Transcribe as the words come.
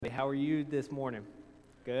How are you this morning?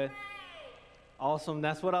 Good? Awesome.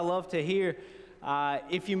 That's what I love to hear.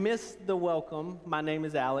 If you missed the welcome, my name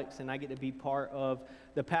is Alex, and I get to be part of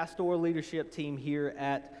the pastoral leadership team here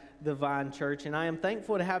at the Vine Church. And I am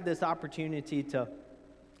thankful to have this opportunity to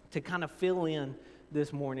kind of fill in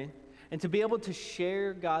this morning and to be able to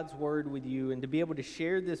share God's word with you and to be able to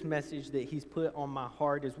share this message that He's put on my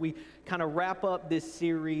heart as we kind of wrap up this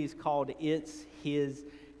series called It's His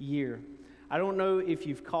Year. I don't know if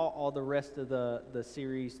you've caught all the rest of the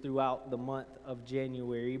series throughout the month of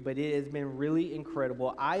January, but it has been really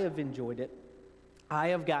incredible. I have enjoyed it. I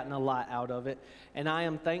have gotten a lot out of it, and I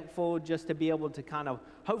am thankful just to be able to kind of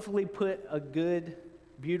hopefully put a good,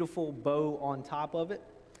 beautiful bow on top of it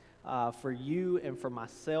for you and for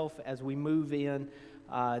myself as we move in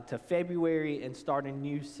to February and start a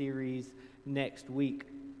new series next week.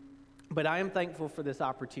 But I am thankful for this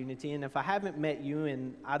opportunity, and if I haven't met you,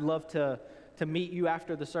 and I'd love to meet you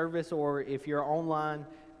after the service, or if you're online,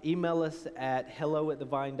 email us at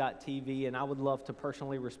hello@thevine.tv, and I would love to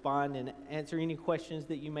personally respond and answer any questions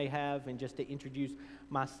that you may have, and just to introduce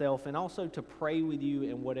myself, and also to pray with you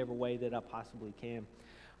in whatever way that I possibly can.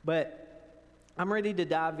 But I'm ready to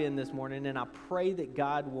dive in this morning, and I pray that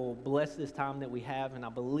God will bless this time that we have, and I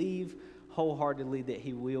believe wholeheartedly that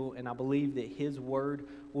He will, and I believe that His word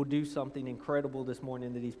will do something incredible this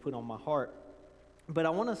morning that He's put on my heart. But I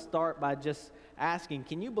want to start by just asking,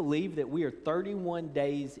 can you believe that we are 31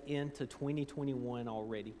 days into 2021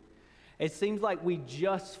 already? It seems like we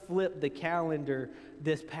just flipped the calendar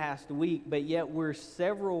this past week, but yet we're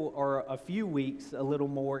several or a few weeks, a little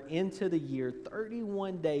more, into the year.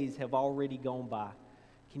 31 days have already gone by.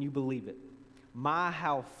 Can you believe it?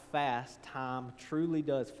 How fast time truly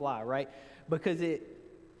does fly, right? Because it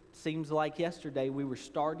seems like yesterday we were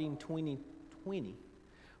starting 2020.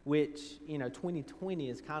 Which, 2020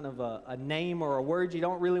 is kind of a name or a word you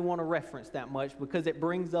don't really want to reference that much because it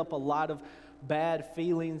brings up a lot of bad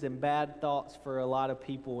feelings and bad thoughts for a lot of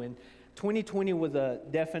people. And 2020 was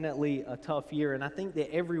definitely a tough year, and I think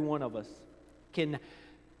that every one of us can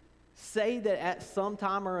say that at some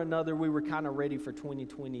time or another we were kind of ready for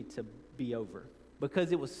 2020 to be over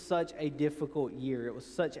because it was such a difficult year. It was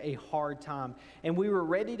such a hard time, and we were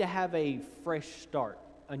ready to have a fresh start.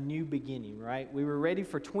 A new beginning, right? We were ready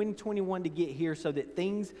for 2021 to get here so that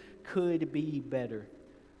things could be better.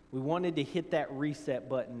 We wanted to hit that reset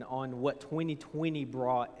button on what 2020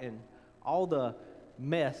 brought and all the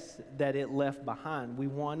mess that it left behind. We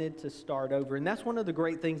wanted to start over. And that's one of the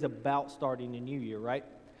great things about starting a new year, right?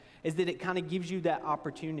 Is that it kind of gives you that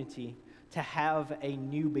opportunity to have a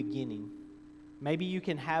new beginning. Maybe you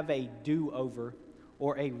can have a do-over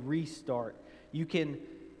or a restart. You can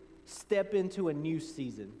step into a new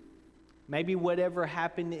season. Maybe whatever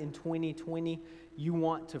happened in 2020, you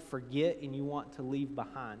want to forget and you want to leave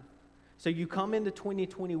behind. So you come into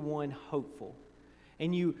 2021 hopeful.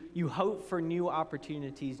 And you hope for new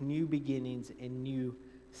opportunities, new beginnings, and new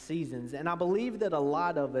seasons. And I believe that a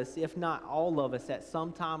lot of us, if not all of us, at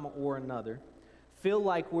some time or another, feel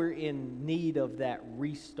like we're in need of that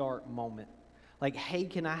restart moment. Like, hey,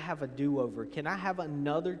 can I have a do-over? Can I have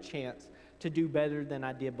another chance to do better than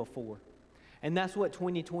I did before? And that's what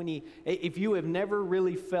 2020, if you have never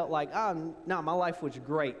really felt like, no, my life was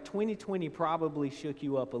great, 2020 probably shook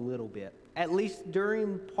you up a little bit. At least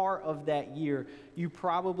during part of that year, you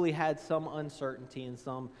probably had some uncertainty and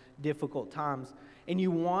some difficult times. And you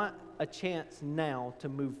want a chance now to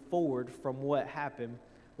move forward from what happened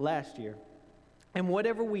last year. And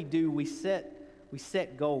whatever we do, we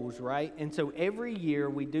set goals, right? And so every year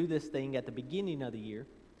we do this thing at the beginning of the year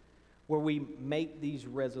where we make these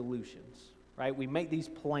resolutions, right? We make these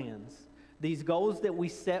plans, these goals that we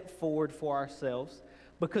set forward for ourselves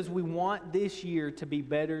because we want this year to be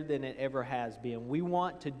better than it ever has been. We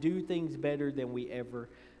want to do things better than we ever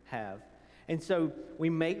have. And so we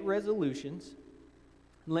make resolutions.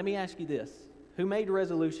 Let me ask you this. Who made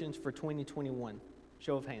resolutions for 2021?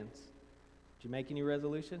 Show of hands. Did you make any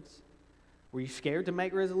resolutions? Were you scared to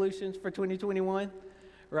make resolutions for 2021?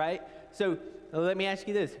 Right? So let me ask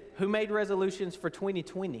you this. Who made resolutions for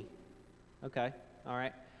 2020? Okay, all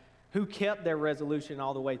right. Who kept their resolution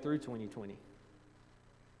all the way through 2020?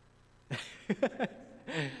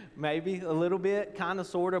 Maybe a little bit, kind of,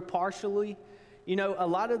 sort of, partially. A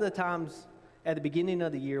lot of the times at the beginning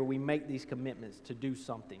of the year, we make these commitments to do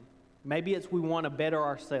something. Maybe it's we want to better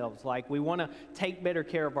ourselves, like we want to take better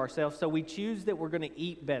care of ourselves. So we choose that we're going to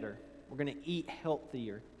eat better. We're going to eat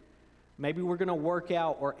healthier. Maybe we're going to work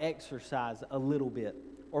out or exercise a little bit,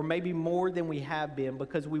 or maybe more than we have been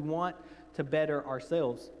because we want to better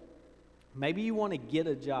ourselves. Maybe you want to get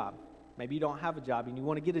a job. Maybe you don't have a job and you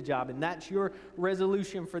want to get a job, and that's your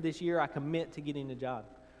resolution for this year. I commit to getting a job.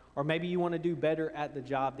 Or maybe you want to do better at the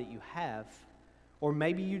job that you have. Or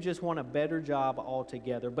maybe you just want a better job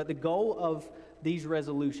altogether. But the goal of these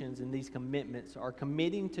resolutions and these commitments are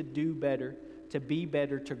committing to do better, to be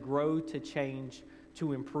better, to grow, to change,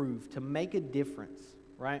 to improve, to make a difference,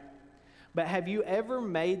 right? But have you ever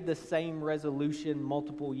made the same resolution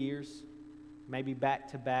multiple years? Maybe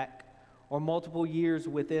back to back, or multiple years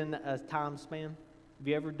within a time span? Have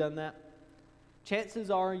you ever done that? Chances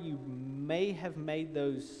are you may have made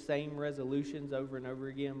those same resolutions over and over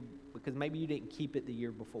again because maybe you didn't keep it the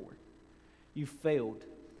year before. You failed,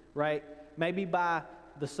 right? Maybe by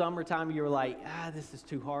the summertime you were like, this is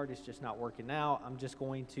too hard. It's just not working out. I'm just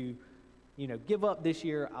going to, give up this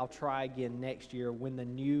year. I'll try again next year when the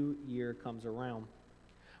new year comes around.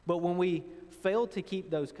 But when we fail to keep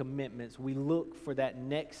those commitments, we look for that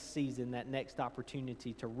next season, that next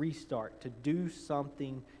opportunity to restart, to do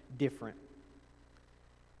something different.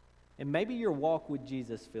 And maybe your walk with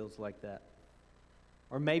Jesus feels like that.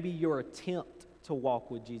 Or maybe your attempt to walk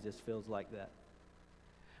with Jesus feels like that.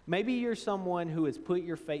 Maybe you're someone who has put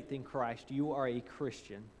your faith in Christ. You are a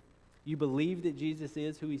Christian. You believe that Jesus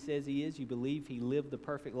is who he says he is. You believe he lived the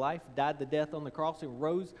perfect life, died the death on the cross, and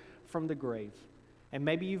rose from the grave. And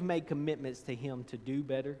maybe you've made commitments to him to do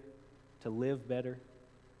better, to live better,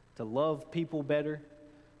 to love people better,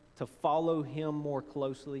 to follow him more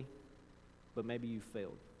closely. But maybe you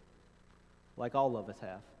failed, like all of us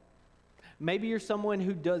have. Maybe you're someone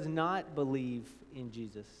who does not believe in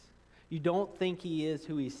Jesus. You don't think he is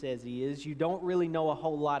who he says he is. You don't really know a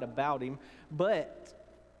whole lot about him. But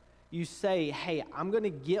you say, hey, I'm going to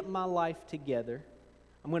get my life together.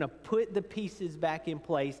 I'm going to put the pieces back in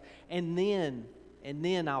place. And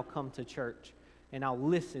then I'll come to church. And I'll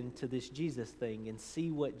listen to this Jesus thing and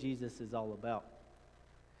see what Jesus is all about.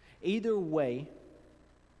 Either way,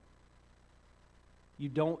 you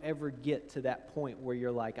don't ever get to that point where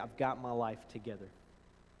you're like, I've got my life together.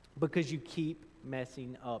 Because you keep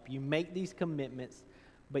messing up. You make these commitments,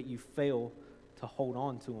 but you fail to hold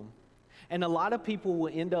on to them. And a lot of people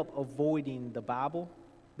will end up avoiding the Bible.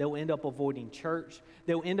 They'll end up avoiding church.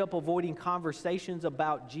 They'll end up avoiding conversations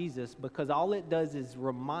about Jesus because all it does is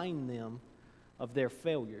remind them of their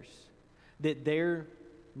failures. That they're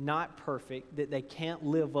not perfect, that they can't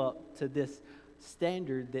live up to this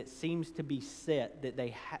standard that seems to be set that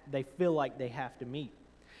they feel like they have to meet.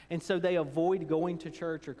 And so they avoid going to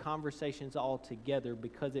church or conversations altogether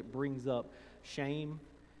because it brings up shame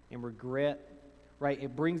and regret, right?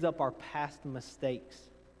 It brings up our past mistakes.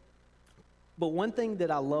 But one thing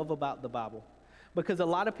that I love about the Bible, because a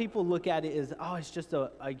lot of people look at it as, it's just a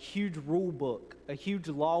huge rule book, a huge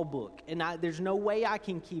law book, and there's no way I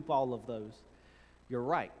can keep all of those. You're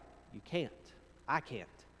right. You can't. I can't.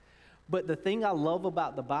 But the thing I love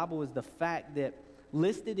about the Bible is the fact that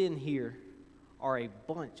listed in here are a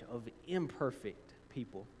bunch of imperfect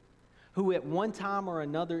people who at one time or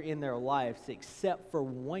another in their lives, except for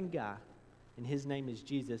one guy, and his name is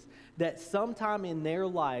Jesus, that sometime in their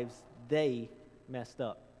lives they messed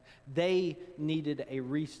up. They needed a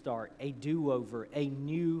restart, a do-over, a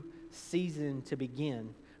new season to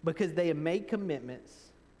begin because they had made commitments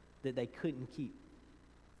that they couldn't keep.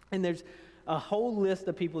 And there's a whole list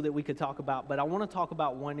of people that we could talk about, but I want to talk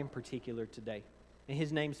about one in particular today, and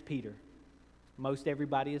his name's Peter. Most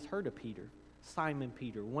everybody has heard of Peter, Simon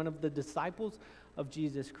Peter, one of the disciples of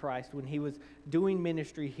Jesus Christ when he was doing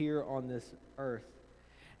ministry here on this earth.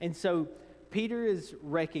 And so Peter is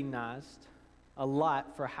recognized a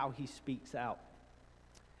lot for how he speaks out.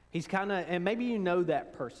 He's and maybe you know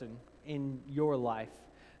that person in your life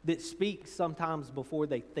that speaks sometimes before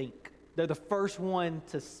they think. They're the first one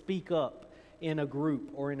to speak up in a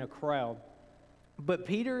group or in a crowd. But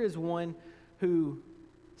Peter is one who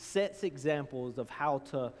sets examples of how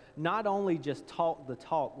to not only just talk the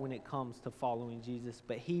talk when it comes to following Jesus,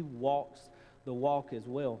 but he walks the walk as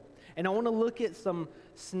well. And I want to look at some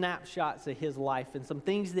snapshots of his life and some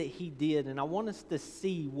things that he did, and I want us to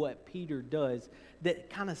see what Peter does that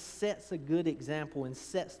kind of sets a good example and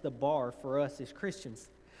sets the bar for us as Christians.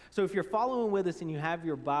 So if you're following with us and you have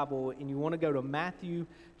your Bible and you want to go to Matthew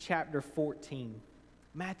chapter 14.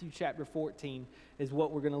 Matthew chapter 14 is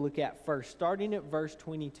what we're going to look at first, starting at verse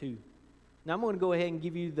 22. Now I'm going to go ahead and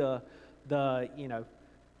give you the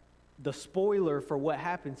spoiler for what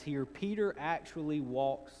happens here. Peter actually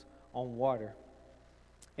walks on water.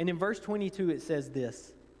 And in verse 22 it says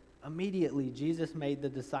this: immediately Jesus made the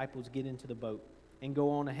disciples get into the boat and go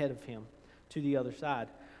on ahead of him to the other side,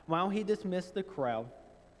 while he dismissed the crowd.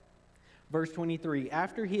 Verse 23,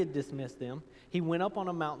 after he had dismissed them, he went up on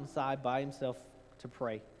a mountainside by himself to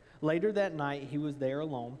pray. Later that night, he was there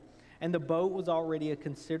alone, and the boat was already a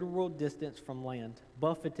considerable distance from land,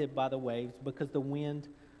 buffeted by the waves because the wind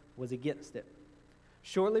was against it.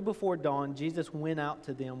 Shortly before dawn, Jesus went out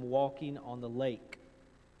to them walking on the lake.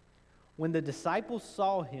 When the disciples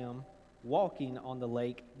saw him walking on the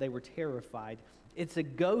lake, they were terrified. "It's a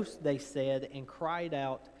ghost," they said, and cried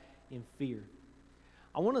out in fear.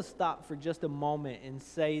 I want to stop for just a moment and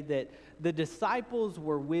say that the disciples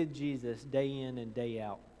were with Jesus day in and day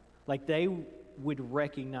out. Like they would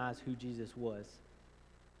recognize who Jesus was.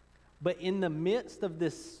 But in the midst of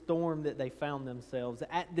this storm that they found themselves,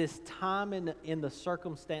 at this time in the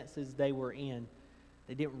circumstances they were in,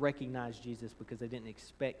 they didn't recognize Jesus because they didn't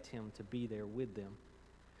expect him to be there with them.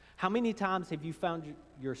 How many times have you found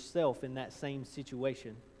yourself in that same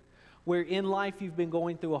situation? Where in life you've been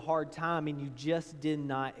going through a hard time and you just did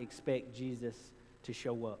not expect Jesus to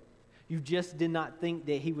show up. You just did not think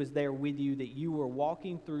that he was there with you, that you were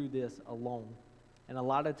walking through this alone. And a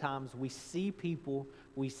lot of times we see people,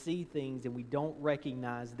 we see things, and we don't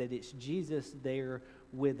recognize that it's Jesus there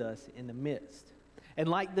with us in the midst. And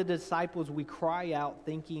like the disciples, we cry out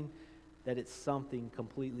thinking that it's something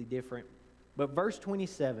completely different. But verse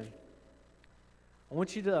 27, I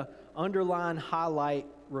want you to underline, highlight,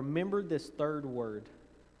 remember this third word.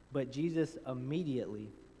 But Jesus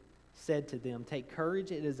immediately said to them, "Take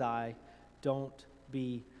courage, it is I, don't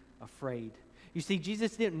be afraid." You see,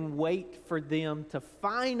 Jesus didn't wait for them to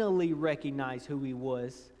finally recognize who he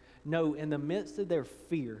was. No, in the midst of their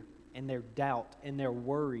fear and their doubt and their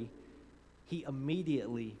worry, he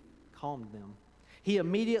immediately calmed them. He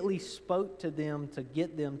immediately spoke to them to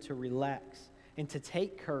get them to relax and to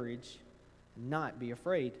take courage, not be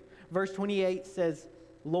afraid. Verse 28 says,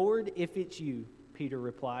 "Lord, if it's you," Peter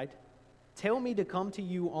replied, "tell me to come to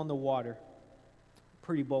you on the water."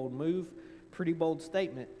 Pretty bold move, pretty bold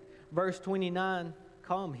statement. Verse 29,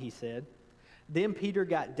 "Come," he said. Then Peter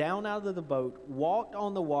got down out of the boat, walked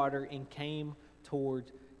on the water, and came toward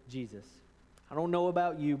Jesus. I don't know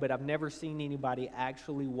about you, but I've never seen anybody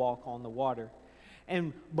actually walk on the water.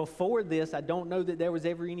 And before this, I don't know that there was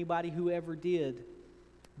ever anybody who ever did.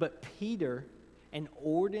 But Peter, an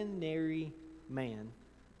ordinary man,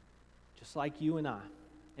 just like you and I,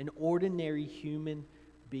 an ordinary human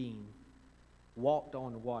being, walked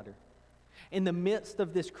on water. In the midst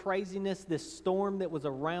of this craziness, this storm that was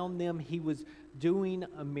around them, he was doing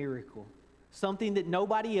a miracle. Something that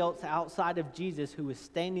nobody else outside of Jesus who was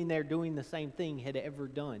standing there doing the same thing had ever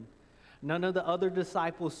done. None of the other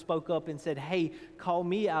disciples spoke up and said, "Hey, call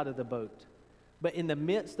me out of the boat." But in the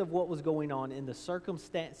midst of what was going on, in the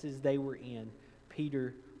circumstances they were in,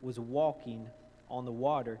 Peter was walking on the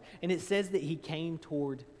water. And it says that he came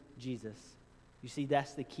toward Jesus. You see,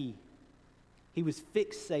 that's the key. He was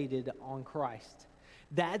fixated on Christ.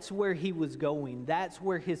 That's where he was going. That's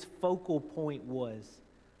where his focal point was.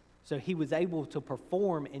 So he was able to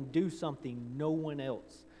perform and do something no one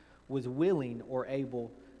else was willing or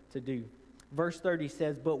able to do. Verse 30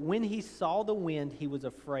 says, "But when he saw the wind, he was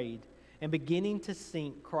afraid, and beginning to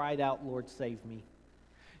sink, cried out, 'Lord, save me.'"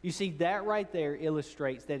 You see, that right there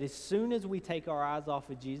illustrates that as soon as we take our eyes off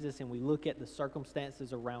of Jesus and we look at the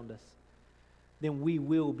circumstances around us, then we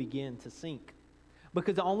will begin to sink.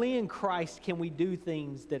 Because only in Christ can we do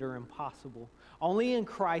things that are impossible. Only in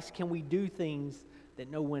Christ can we do things that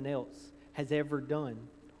no one else has ever done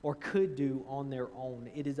or could do on their own.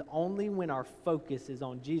 It is only when our focus is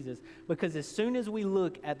on Jesus. Because as soon as we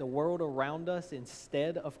look at the world around us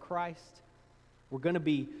instead of Christ, we're going to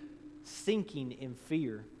be sinking in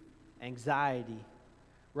fear, anxiety,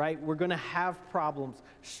 right? We're going to have problems,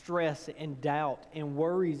 stress and doubt and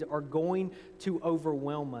worries are going to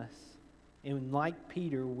overwhelm us. And like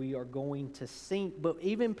Peter, we are going to sink. But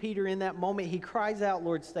even Peter in that moment, he cries out,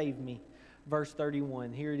 "Lord, save me." Verse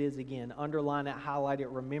 31, here it is again. Underline it, highlight it,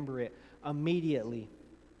 remember it. Immediately,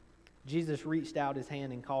 Jesus reached out his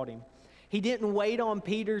hand and caught him. He didn't wait on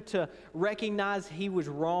Peter to recognize he was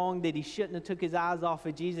wrong, that he shouldn't have took his eyes off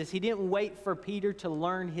of Jesus. He didn't wait for Peter to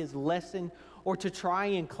learn his lesson or to try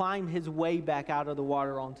and climb his way back out of the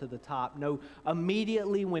water onto the top. No,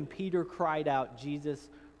 immediately when Peter cried out, Jesus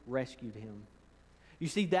rescued him. You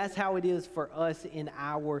see, that's how it is for us in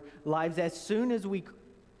our lives. As soon as we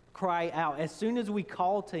cry out, as soon as we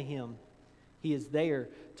call to him, he is there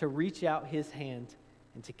to reach out his hand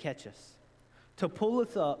and to catch us, to pull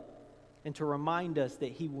us up, and to remind us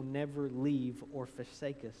that he will never leave or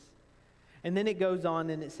forsake us. And then it goes on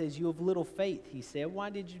and it says, "You have little faith," he said. "Why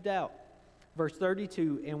did you doubt?" Verse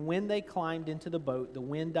 32, "And when they climbed into the boat, the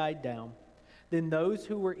wind died down. Then those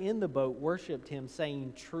who were in the boat worshipped him,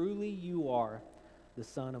 saying, 'Truly you are the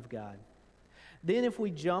Son of God.'" Then if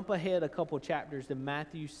we jump ahead a couple chapters to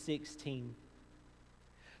Matthew 16.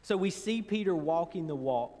 So we see Peter walking the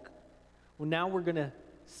walk. Well, now we're going to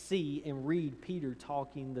see and read Peter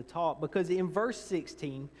talking the talk, because in verse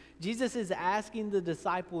 16, Jesus is asking the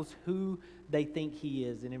disciples who they think he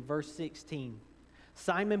is. And in verse 16,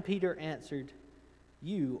 Simon Peter answered,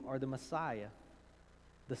 "You are the Messiah,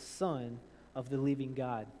 the Son of the living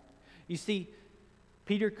God." You see,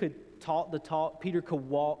 Peter could talk the talk, Peter could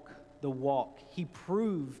walk the walk. He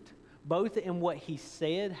proved both in what he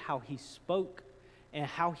said, how he spoke, and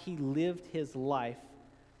how he lived his life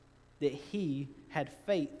that he had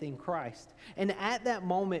faith in Christ. And at that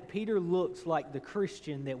moment, Peter looks like the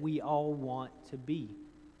Christian that we all want to be.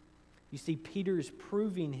 You see, Peter is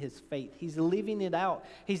proving his faith. He's living it out.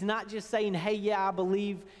 He's not just saying, hey, yeah, I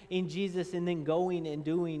believe in Jesus, and then going and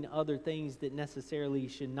doing other things that necessarily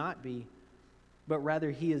should not be. But rather,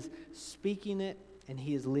 he is speaking it and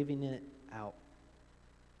he is living it out.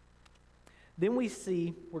 Then we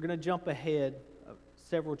see, we're going to jump ahead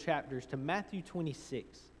several chapters to Matthew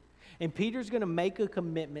 26. And Peter's going to make a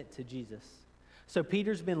commitment to Jesus. So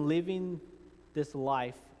Peter's been living this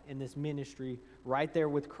life in this ministry right there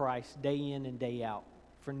with Christ day in and day out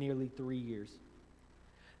for nearly 3 years.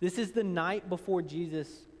 This is the night before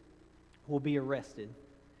Jesus will be arrested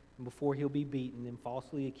and before he'll be beaten and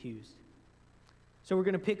falsely accused. So we're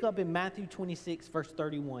going to pick up in Matthew 26, verse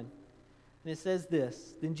 31. And it says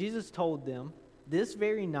this, "Then Jesus told them, 'This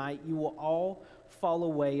very night you will all fall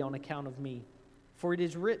away on account of me. For it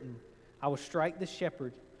is written, I will strike the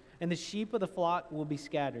shepherd, and the sheep of the flock will be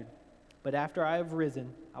scattered. But after I have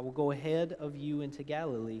risen, I will go ahead of you into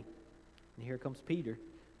Galilee.'" And here comes Peter,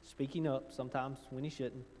 speaking up sometimes when he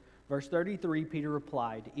shouldn't. Verse 33, Peter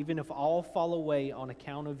replied, "Even if all fall away on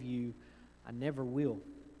account of you, I never will."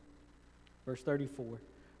 Verse 34,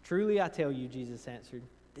 "Truly I tell you," Jesus answered,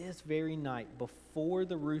 "this very night before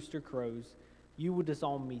the rooster crows, you will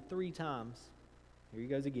disown me 3 times. Here he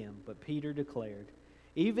goes again. But Peter declared,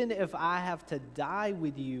 "Even if I have to die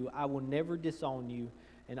with you, I will never disown you."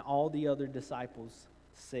 And all the other disciples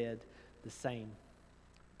said the same.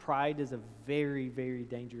 Pride is a very, very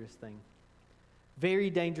dangerous thing. Very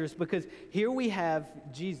dangerous, because here we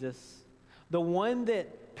have Jesus, the one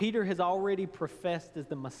that Peter has already professed as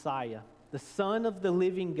the Messiah, the Son of the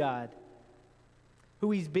living God,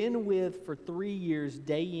 who he's been with for 3 years,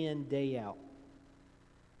 day in, day out.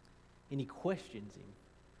 And he questions him.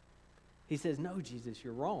 He says, "No, Jesus,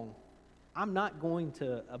 you're wrong. I'm not going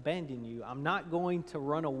to abandon you. I'm not going to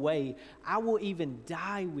run away. I will even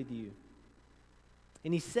die with you."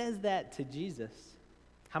 And he says that to Jesus.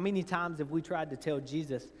 How many times have we tried to tell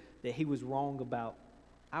Jesus that he was wrong about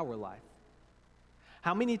our life?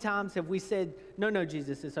 How many times have we said, no,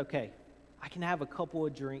 Jesus, it's okay. I can have a couple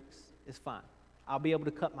of drinks. It's fine. I'll be able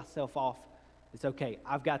to cut myself off. It's okay.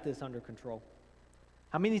 I've got this under control.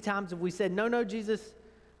 How many times have we said, no, Jesus,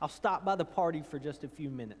 I'll stop by the party for just a few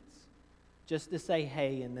minutes, just to say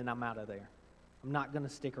hey, and then I'm out of there. I'm not going to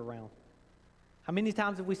stick around. How many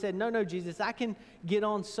times have we said, no, Jesus, I can get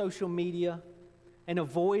on social media and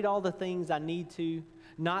avoid all the things I need to,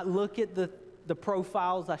 not look at the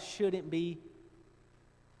profiles I shouldn't be.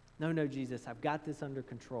 No, Jesus, I've got this under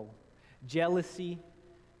control. Jealousy,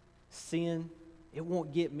 sin, it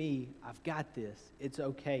won't get me. I've got this. It's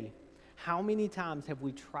okay. How many times have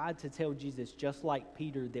we tried to tell Jesus, just like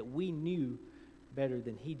Peter, that we knew better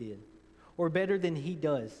than he did, or better than he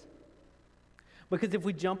does? Because if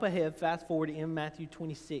we jump ahead, fast forward in Matthew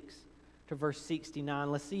 26 to verse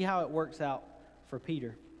 69, let's see how it works out for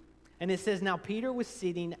Peter. And it says, "Now Peter was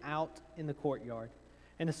sitting out in the courtyard,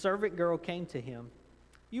 and a servant girl came to him.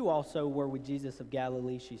 'You also were with Jesus of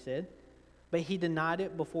Galilee,' she said. But he denied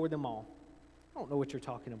it before them all. 'I don't know what you're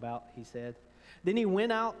talking about,' he said. Then he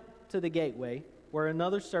went out to the gateway, where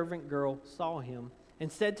another servant girl saw him,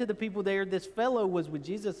 and said to the people there, 'This fellow was with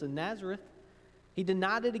Jesus of Nazareth.' He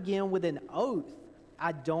denied it again with an oath,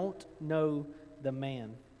 'I don't know the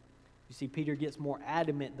man.'" You see, Peter gets more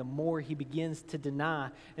adamant the more he begins to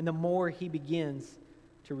deny and the more he begins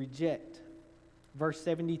to reject. Verse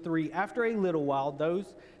 73, "After a little while,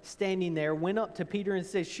 those standing there went up to Peter and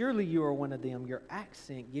said, 'Surely you are one of them. Your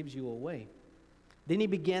accent gives you away.' Then he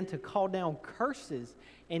began to call down curses,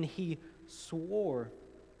 and he swore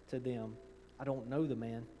to them, 'I don't know the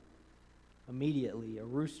man.' Immediately, a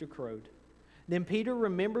rooster crowed. Then Peter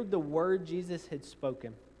remembered the word Jesus had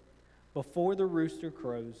spoken, 'Before the rooster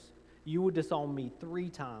crows, you will disown me 3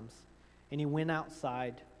 times.' And he went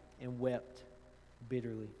outside and wept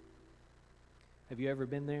bitterly." Have you ever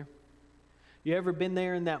been there? You ever been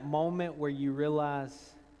there in that moment where you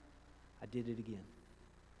realize, I did it again?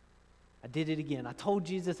 I did it again. I told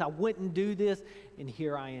Jesus I wouldn't do this, and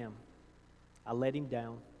here I am. I let him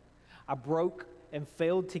down. I broke and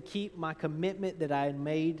failed to keep my commitment that I had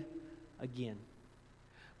made again.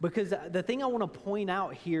 Because the thing I want to point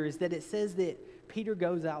out here is that it says that Peter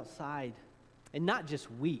goes outside and not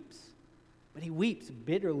just weeps, but he weeps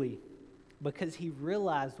bitterly because he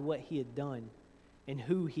realized what he had done and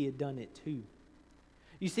who he had done it to.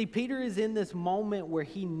 You see, Peter is in this moment where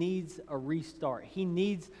he needs a restart. He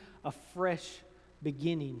needs a fresh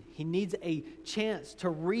beginning. He needs a chance to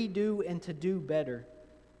redo and to do better.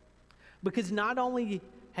 Because not only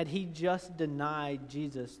had he just denied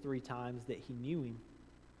Jesus 3 times that he knew him,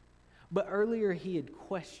 but earlier he had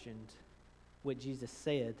questioned what Jesus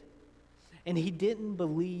said. And he didn't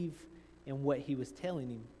believe in what he was telling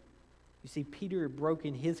him. You see, Peter had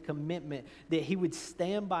broken his commitment that he would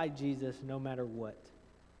stand by Jesus no matter what.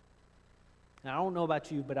 Now, I don't know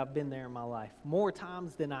about you, but I've been there in my life. More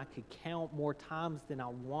times than I could count, more times than I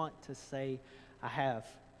want to say I have.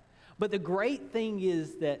 But the great thing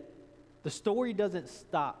is that the story doesn't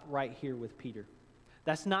stop right here with Peter.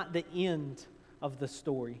 That's not the end of the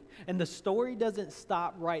story. And the story doesn't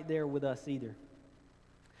stop right there with us either.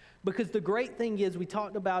 Because the great thing is, we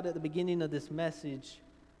talked about at the beginning of this message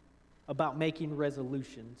about making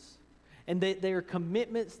resolutions. And that they are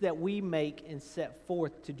commitments that we make and set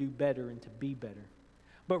forth to do better and to be better.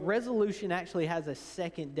 But resolution actually has a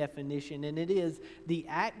second definition, and it is the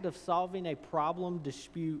act of solving a problem,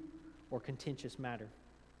 dispute, or contentious matter.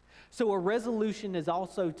 So a resolution is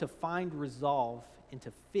also to find resolve and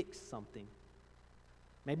to fix something.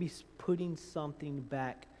 Maybe putting something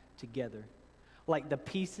back together. Like the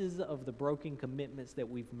pieces of the broken commitments that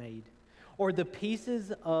we've made. Or the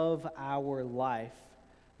pieces of our life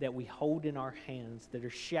that we hold in our hands that are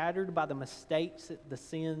shattered by the mistakes, the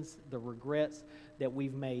sins, the regrets that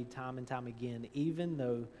we've made time and time again, even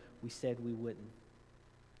though we said we wouldn't.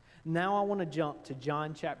 Now I want to jump to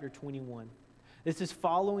John chapter 21. This is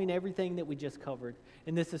following everything that we just covered,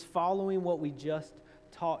 and this is following what we just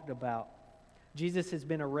talked about. Jesus has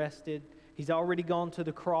been arrested. He's already gone to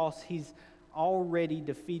the cross. He's already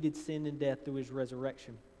defeated sin and death through his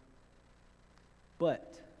resurrection.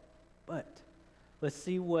 But, let's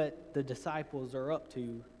see what the disciples are up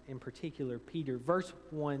to, in particular Peter. Verse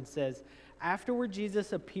 1 says, "Afterward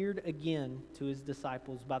Jesus appeared again to his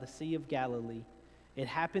disciples by the Sea of Galilee. It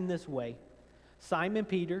happened this way. Simon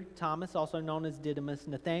Peter, Thomas, also known as Didymus,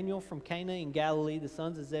 Nathanael from Cana in Galilee, the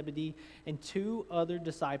sons of Zebedee, and 2 other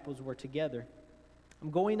disciples were together.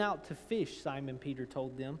 'I'm going out to fish,' Simon Peter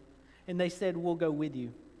told them. And they said, 'We'll go with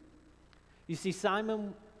you.'" You see,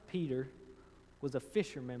 Simon Peter was a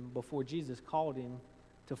fisherman before Jesus called him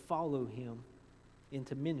to follow him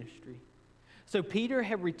into ministry. So Peter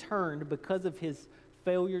had returned because of his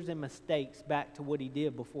failures and mistakes back to what he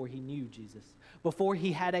did before he knew Jesus, before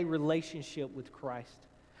he had a relationship with Christ,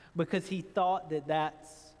 because he thought that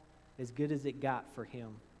that's as good as it got for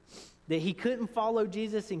him. That he couldn't follow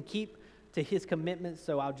Jesus and keep to his commitments,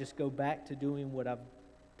 so I'll just go back to doing what I've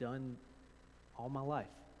done all my life.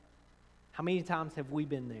 How many times have we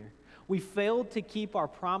been there? We failed to keep our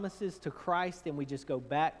promises to Christ, and we just go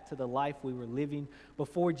back to the life we were living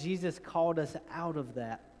before Jesus called us out of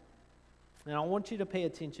that. And I want you to pay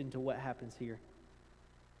attention to what happens here.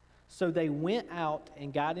 "So they went out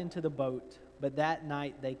and got into the boat, but that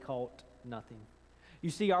night they caught nothing." You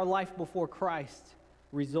see, our life before Christ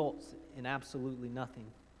results in absolutely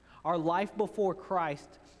nothing. Our life before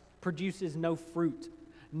Christ produces no fruit.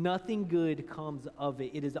 Nothing good comes of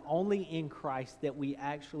it. It is only in Christ that we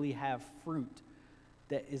actually have fruit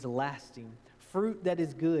that is lasting, fruit that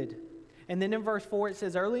is good. And then in verse 4 it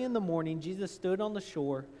says, "Early in the morning Jesus stood on the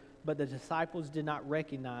shore, but the disciples did not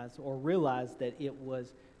recognize or realize that it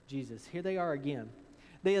was Jesus." Here they are again.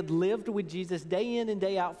 They had lived with Jesus day in and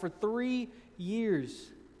day out for 3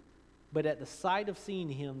 years, but at the sight of seeing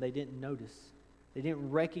him, they didn't notice. They didn't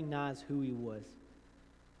recognize who he was.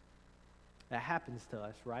 That happens to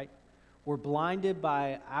us, right? We're blinded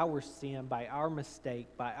by our sin, by our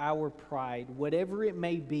mistake, by our pride, whatever it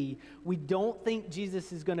may be. We don't think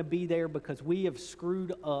Jesus is going to be there because we have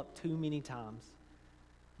screwed up too many times.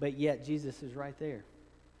 But yet Jesus is right there.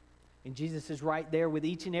 And Jesus is right there with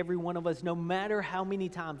each and every one of us, no matter how many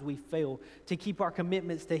times we fail to keep our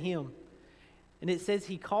commitments to him. And it says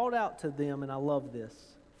he called out to them, and I love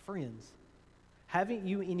this, "Friends, haven't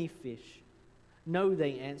you any fish?" "No,"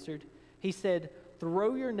 they answered. He said,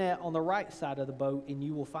 "Throw your net on the right side of the boat and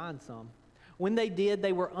you will find some." When they did,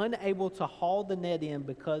 they were unable to haul the net in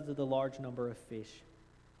because of the large number of fish.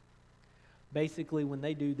 Basically, when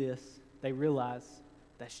they do this, they realize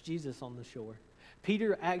that's Jesus on the shore.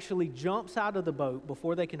 Peter actually jumps out of the boat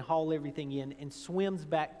before they can haul everything in and swims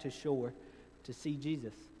back to shore to see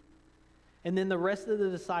Jesus. And then the rest of the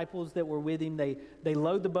disciples that were with him, they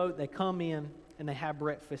load the boat, they come in, and they have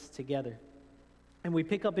breakfast together. And we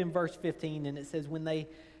pick up in verse 15, and it says, when they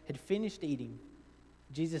had finished eating,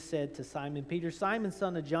 Jesus said to Simon Peter, Simon,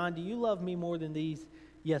 son of John, do you love me more than these?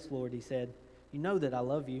 Yes, Lord, he said. You know that I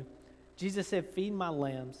love you. Jesus said, feed my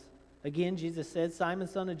lambs. Again, Jesus said, Simon,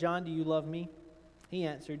 son of John, do you love me? He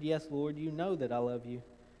answered, yes, Lord, you know that I love you.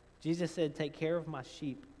 Jesus said, take care of my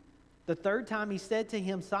sheep. The third time he said to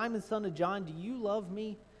him, Simon, son of John, do you love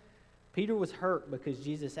me? Peter was hurt because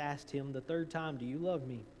Jesus asked him the third time, do you love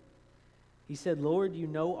me? He said, Lord, you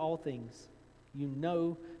know all things. You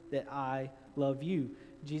know that I love you.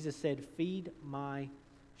 Jesus said, feed my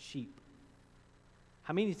sheep.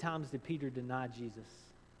 How many times did Peter deny Jesus?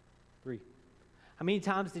 3. How many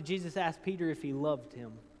times did Jesus ask Peter if he loved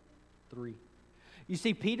him? 3. You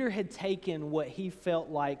see, Peter had taken what he felt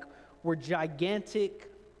like were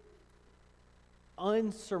gigantic,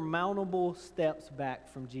 unsurmountable steps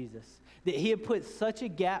back from Jesus. That he had put such a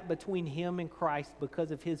gap between him and Christ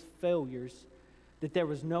because of his failures that there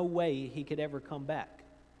was no way he could ever come back.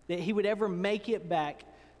 That he would ever make it back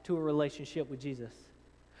to a relationship with Jesus.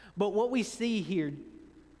 But what we see here,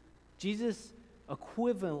 Jesus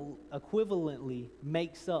equivalently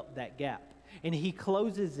makes up that gap. And he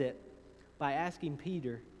closes it by asking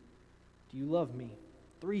Peter, do you love me?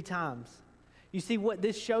 3 times. You see, what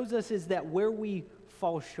this shows us is that where we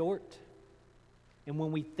fall short and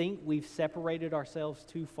when we think we've separated ourselves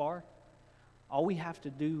too far, all we have to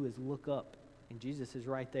do is look up, and Jesus is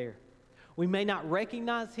right there. We may not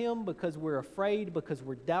recognize him because we're afraid, because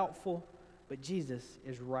we're doubtful, but Jesus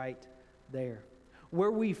is right there.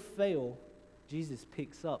 Where we fail, Jesus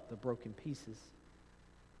picks up the broken pieces.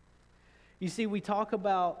 You see, we talk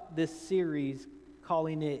about this series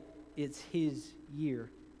calling it, it's his year.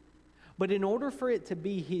 But in order for it to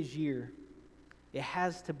be his year, it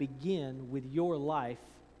has to begin with your life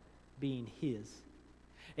being his.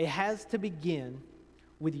 It has to begin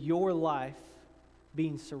with your life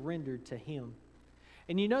being surrendered to him.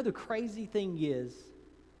 And you know, the crazy thing is,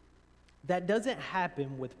 that doesn't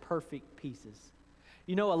happen with perfect pieces.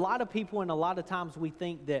 You know, a lot of people and a lot of times we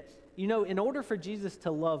think that, you know, in order for Jesus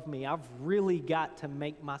to love me, I've really got to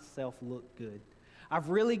make myself look good. I've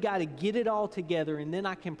really got to get it all together, and then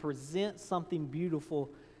I can present something beautiful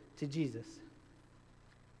to Jesus.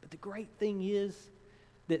 But the great thing is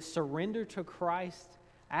that surrender to Christ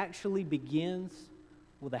actually begins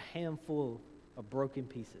with a handful of broken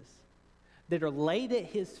pieces that are laid at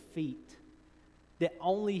his feet that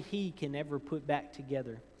only he can ever put back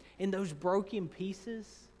together. And those broken pieces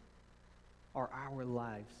are our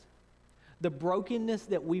lives. The brokenness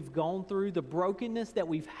that we've gone through, the brokenness that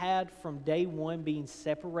we've had from day one being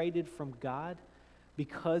separated from God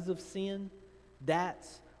because of sin,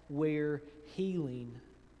 that's where healing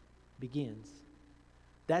begins.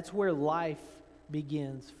 That's where life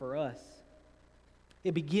begins for us.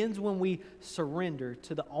 It begins when we surrender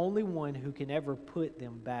to the only one who can ever put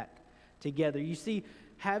them back together. You see,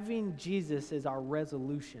 having Jesus as our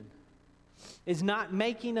resolution is not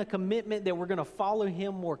making a commitment that we're going to follow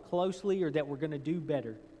him more closely or that we're going to do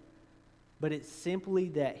better. But it's simply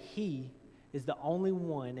that he is the only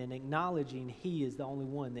one, and acknowledging he is the only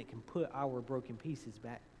one that can put our broken pieces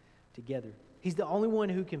back together. He's the only one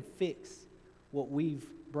who can fix what we've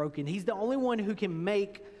broken. He's the only one who can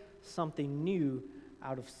make something new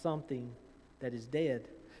out of something that is dead.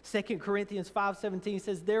 2 Corinthians 5:17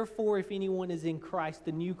 says, therefore, if anyone is in Christ,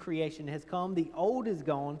 the new creation has come. The old is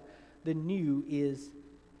gone. The new is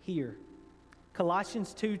here.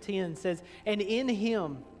 Colossians 2:10 says, and in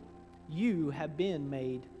him you have been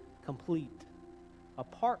made complete.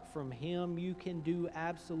 Apart from him, you can do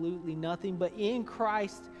absolutely nothing, but in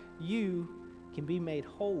Christ, you can be made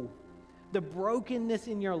whole. The brokenness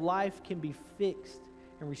in your life can be fixed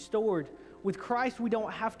and restored. With Christ, we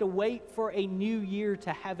don't have to wait for a new year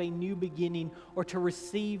to have a new beginning or to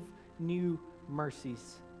receive new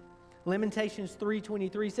mercies. Lamentations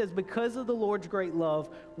 3:23 says, because of the Lord's great love,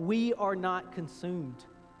 we are not consumed.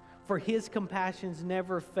 For his compassions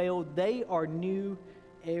never failed. They are new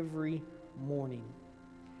every morning.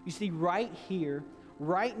 You see, right here,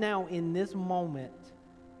 right now in this moment,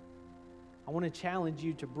 I want to challenge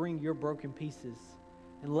you to bring your broken pieces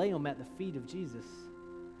and lay them at the feet of Jesus.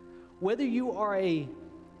 Whether you are a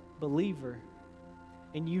believer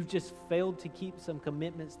and you've just failed to keep some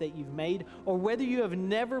commitments that you've made, or whether you have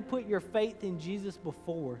never put your faith in Jesus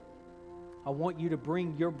before, I want you to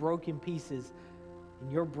bring your broken pieces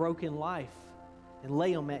and your broken life and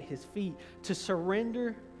lay them at his feet, to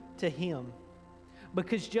surrender to him.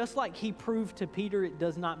 Because just like he proved to Peter, it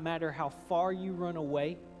does not matter how far you run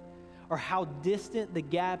away or how distant the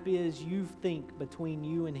gap is you think between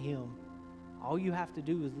you and him. All you have to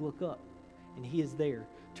do is look up, and he is there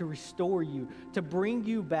to restore you, to bring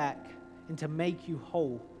you back, and to make you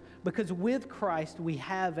whole. Because with Christ, we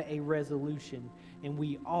have a resolution, and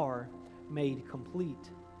we are made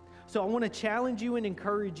complete. So I want to challenge you and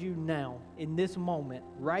encourage you now, in this moment,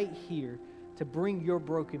 right here, to bring your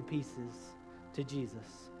broken pieces to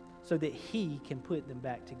Jesus so that he can put them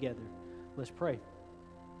back together. Let's pray.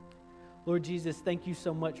 Lord Jesus, thank you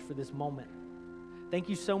so much for this moment. Thank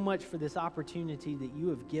you so much for this opportunity that you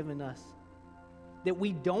have given us, that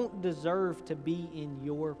we don't deserve to be in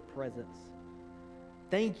your presence.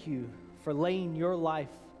 Thank you for laying your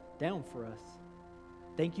life down for us.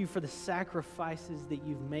 Thank you for the sacrifices that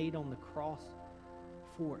you've made on the cross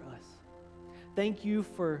for us. Thank you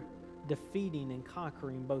for defeating and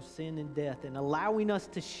conquering both sin and death and allowing us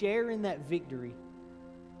to share in that victory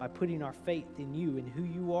by putting our faith in you and who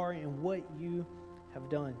you are and what you have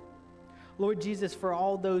done. Lord Jesus, for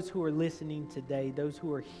all those who are listening today, those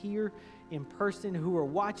who are here in person, who are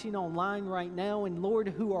watching online right now, and Lord,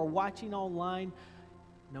 who are watching online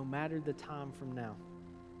no matter the time from now.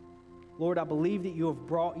 Lord, I believe that you have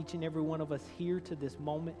brought each and every one of us here to this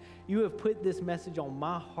moment. You have put this message on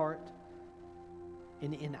my heart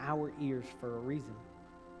and in our ears for a reason.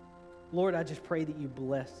 Lord, I just pray that you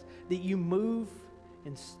bless, that you move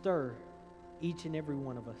and stir each and every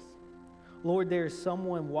one of us. Lord, there is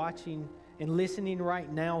someone watching and listening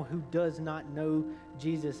right now who does not know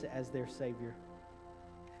Jesus as their Savior.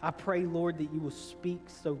 I pray, Lord, that you will speak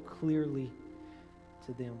so clearly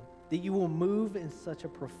to them, that you will move in such a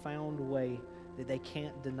profound way that they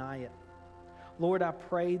can't deny it. Lord, I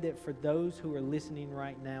pray that for those who are listening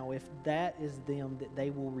right now, if that is them, that they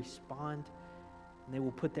will respond and they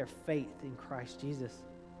will put their faith in Christ Jesus.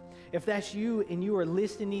 If that's you and you are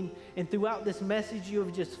listening and throughout this message you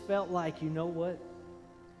have just felt like, you know what?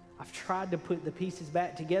 I've tried to put the pieces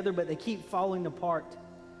back together, but they keep falling apart.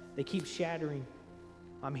 They keep shattering.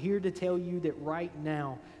 I'm here to tell you that right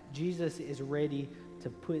now, Jesus is ready to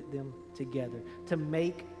put them together, to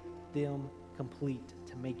make them complete,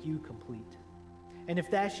 to make you complete. And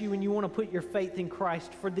if that's you and you want to put your faith in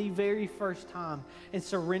Christ for the very first time and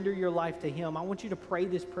surrender your life to him, I want you to pray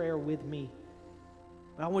this prayer with me.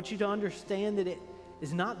 But I want you to understand that it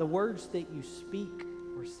is not the words that you speak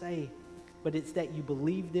or say, but it's that you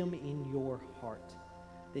believe them in your heart,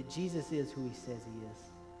 that Jesus is who he says he is.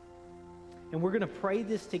 And we're going to pray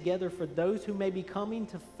this together for those who may be coming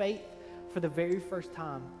to faith for the very first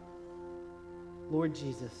time. Lord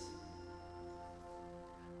Jesus,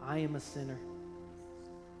 I am a sinner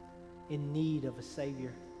in need of a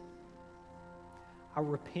Savior. I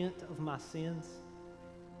repent of my sins.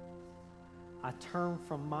 I turn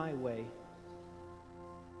from my way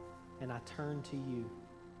and I turn to you.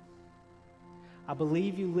 I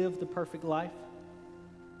believe you lived the perfect life.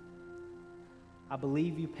 I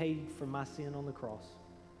believe you paid for my sin on the cross.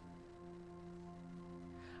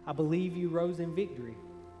 I believe you rose in victory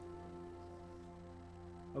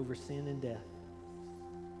over sin and death.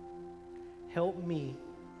 Help me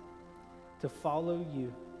to follow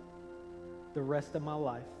you the rest of my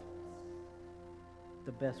life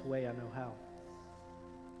the best way I know how.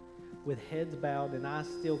 With heads bowed and eyes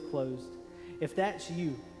still closed, if that's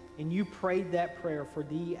you and you prayed that prayer for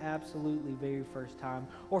the absolutely very first time,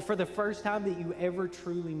 or for the first time that you ever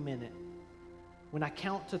truly meant it, when I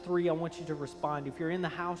count to 3, I want you to respond. If you're in the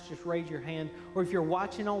house, just raise your hand. Or if you're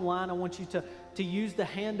watching online, I want you to use the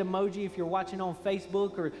hand emoji. If you're watching on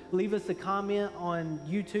Facebook, or leave us a comment on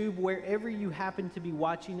YouTube. Wherever you happen to be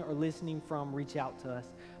watching or listening from, reach out to us.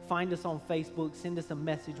 Find us on Facebook. Send us a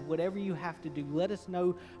message. Whatever you have to do, let us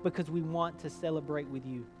know, because we want to celebrate with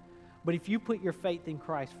you. But if you put your faith in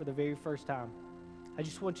Christ for the very first time, I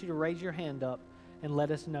just want you to raise your hand up and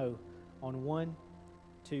let us know on 1,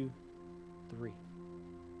 2, 3.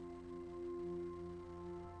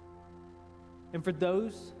 And for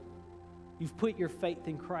those, you've put your faith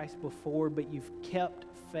in Christ before, but you've kept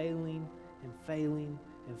failing and failing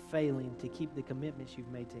and failing to keep the commitments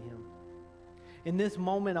you've made to him. In this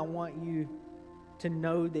moment, I want you to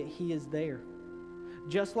know that he is there.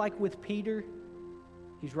 Just like with Peter,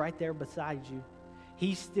 he's right there beside you.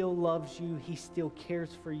 He still loves you. He still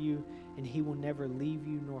cares for you, and he will never leave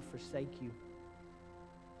you nor forsake you.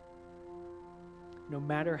 No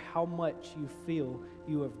matter how much you feel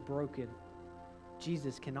you have broken,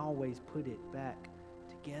 Jesus can always put it back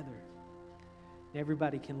together. And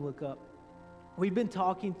everybody can look up. We've been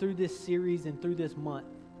talking through this series and through this month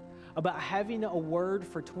about having a word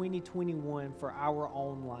for 2021 for our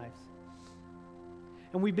own lives.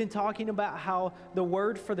 And we've been talking about how the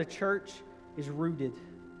word for the church is rooted.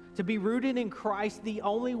 To be rooted in Christ, the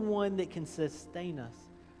only one that can sustain us,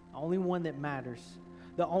 the only one that matters,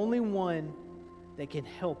 the only one that can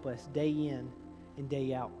help us day in and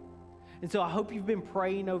day out. And so I hope you've been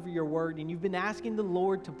praying over your word and you've been asking the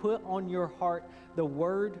Lord to put on your heart the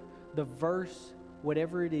word, the verse,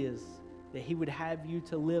 whatever it is that he would have you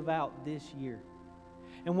to live out this year.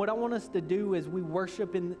 And what I want us to do as we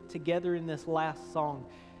worship together in this last song,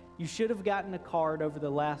 you should have gotten a card over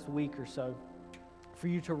the last week or so for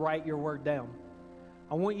you to write your word down.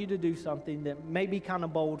 I want you to do something that may be kind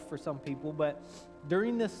of bold for some people, but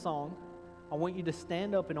during this song, I want you to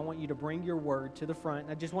stand up and I want you to bring your word to the front.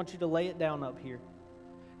 I just want you to lay it down up here,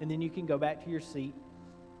 and then you can go back to your seat.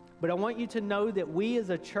 But I want you to know that we as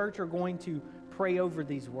a church are going to pray over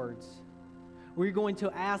these words. We're going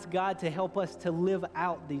to ask God to help us to live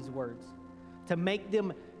out these words, to make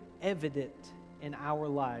them evident in our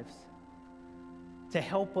lives, to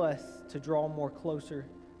help us to draw more closer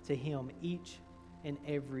to Him each and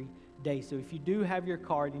every day. So if you do have your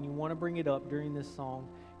card and you want to bring it up during this song,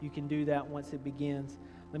 you can do that once it begins.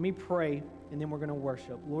 Let me pray, and then we're going to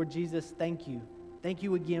worship. Lord Jesus, thank you. Thank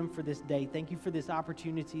you again for this day. Thank you for this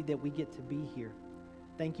opportunity that we get to be here.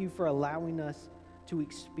 Thank you for allowing us to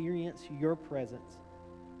experience your presence.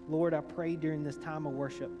 Lord, I pray during this time of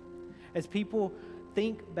worship, as people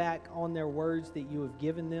think back on their words that you have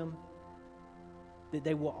given them, that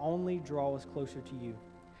they will only draw us closer to you.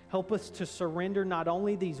 Help us to surrender not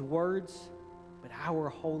only these words, but our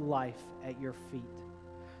whole life at your feet.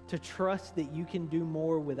 To trust that you can do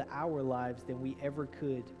more with our lives than we ever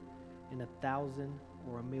could in 1,000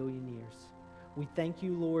 or 1,000,000 years. We thank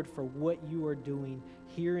you, Lord, for what you are doing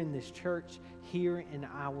here in this church, here in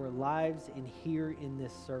our lives, and here in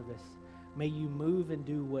this service. May you move and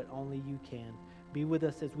do what only you can. Be with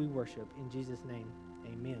us as we worship. In Jesus' name,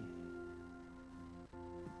 amen.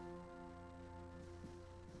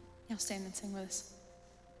 Y'all stand and sing with us.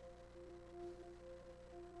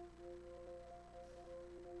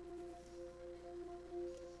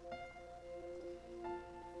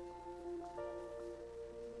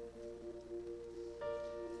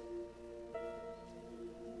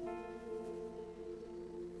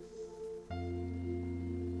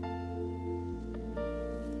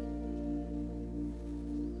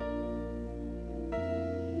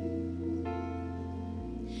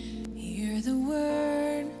 Hear the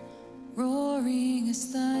word roaring as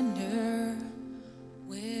thunder,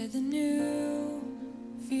 with a new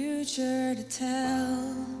future to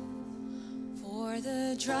tell. For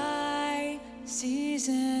the dry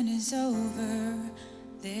season is over,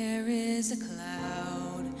 there is a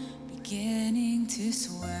cloud beginning to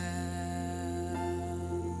swell.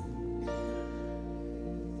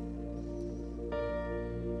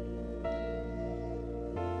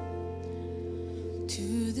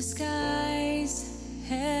 To the skies,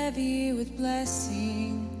 heavy with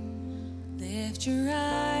blessing, lift your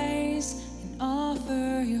eyes and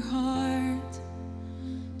offer your heart.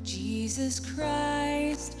 Jesus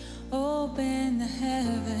Christ, open the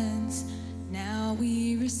heavens, now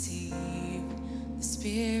we receive the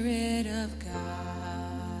Spirit of God.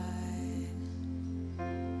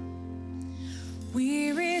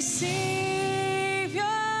 We receive your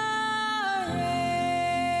reign.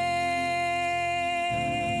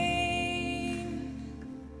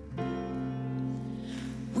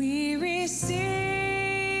 We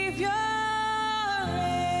receive your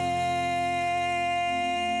reign.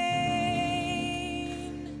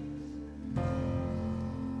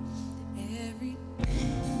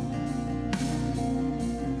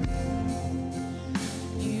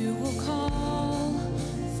 You will call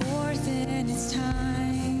forth in its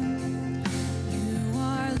time.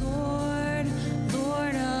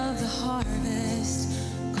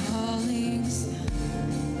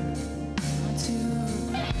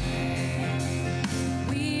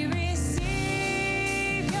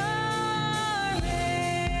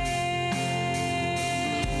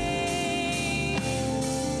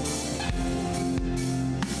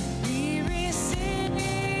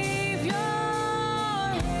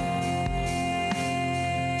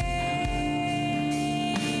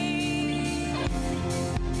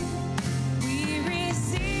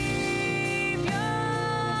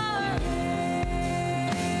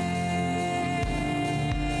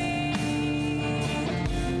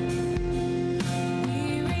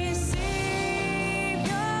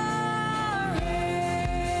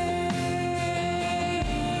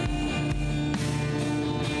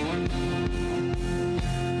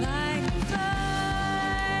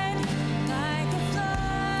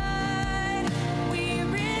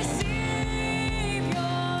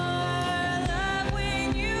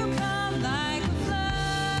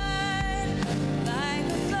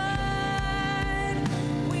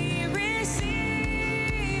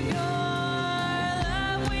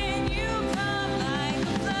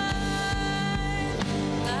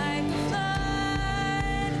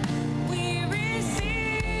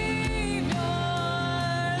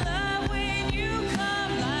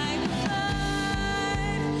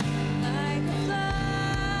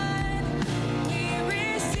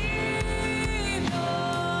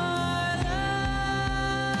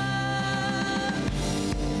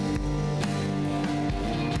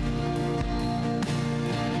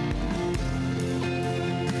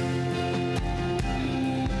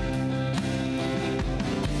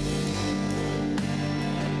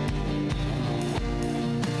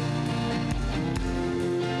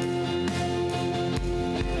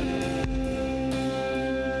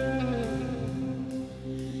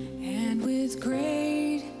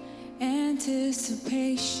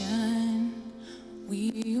 anticipation,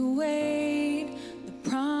 we await the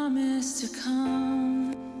promise to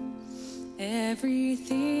come.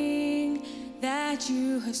 Everything that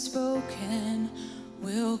you have spoken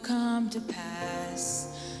will come to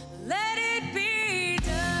pass. Let it be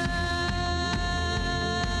done.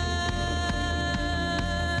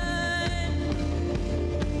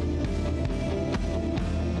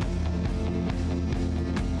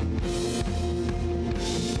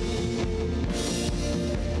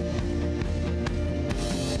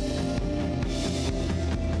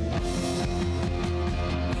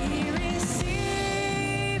 We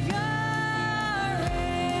receive your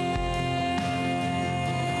reign.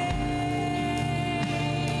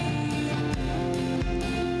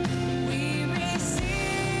 We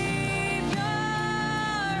receive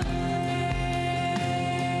your reign.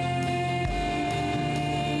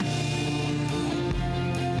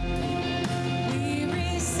 We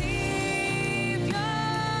receive your reign.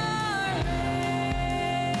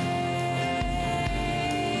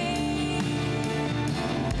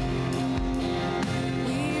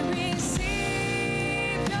 We receive your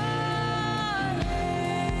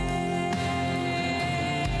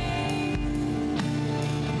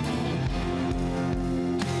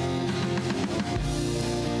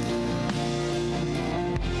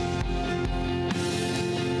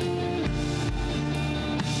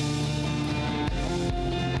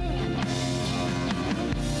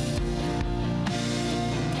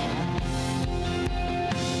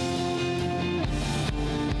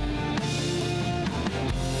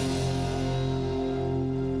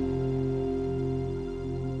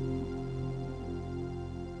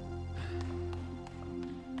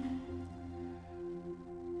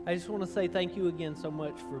I just want to say thank you again so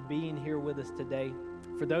much for being here with us today.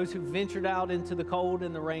 For those who ventured out into the cold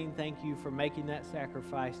and the rain, thank you for making that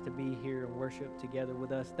sacrifice to be here and worship together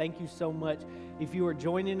with us. Thank you so much. If you are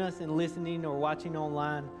joining us and listening or watching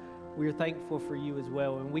online, we are thankful for you as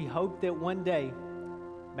well. And we hope that one day,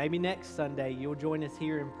 maybe next Sunday, you'll join us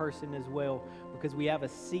here in person as well, because we have a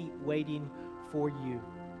seat waiting for you.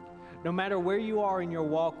 No matter where you are in your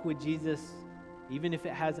walk with Jesus, even if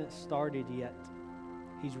it hasn't started yet,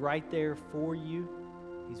 He's right there for you.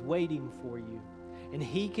 He's waiting for you. And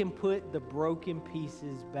He can put the broken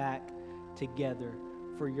pieces back together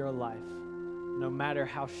for your life. No matter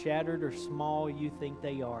how shattered or small you think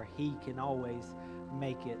they are, He can always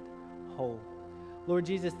make it whole. Lord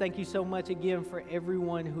Jesus, thank you so much again for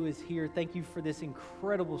everyone who is here. Thank you for this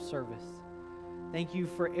incredible service. Thank you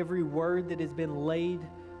for every word that has been laid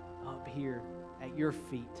up here at your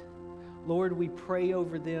feet. Lord, we pray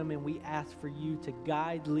over them and we ask for you to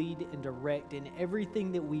guide, lead, and direct in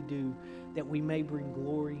everything that we do, that we may bring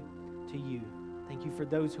glory to you. Thank you for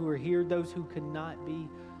those who are here, those who could not be,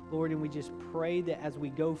 Lord, and we just pray that as we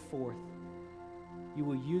go forth, you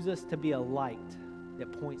will use us to be a light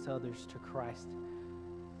that points others to Christ,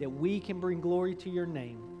 that we can bring glory to your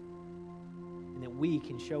name, and that we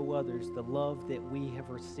can show others the love that we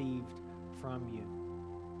have received from you.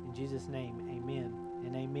 In Jesus' name, amen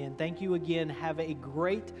and amen. Thank you again. Have a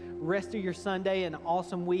great rest of your Sunday, an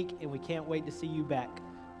awesome week, and we can't wait to see you back.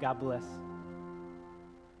 God bless.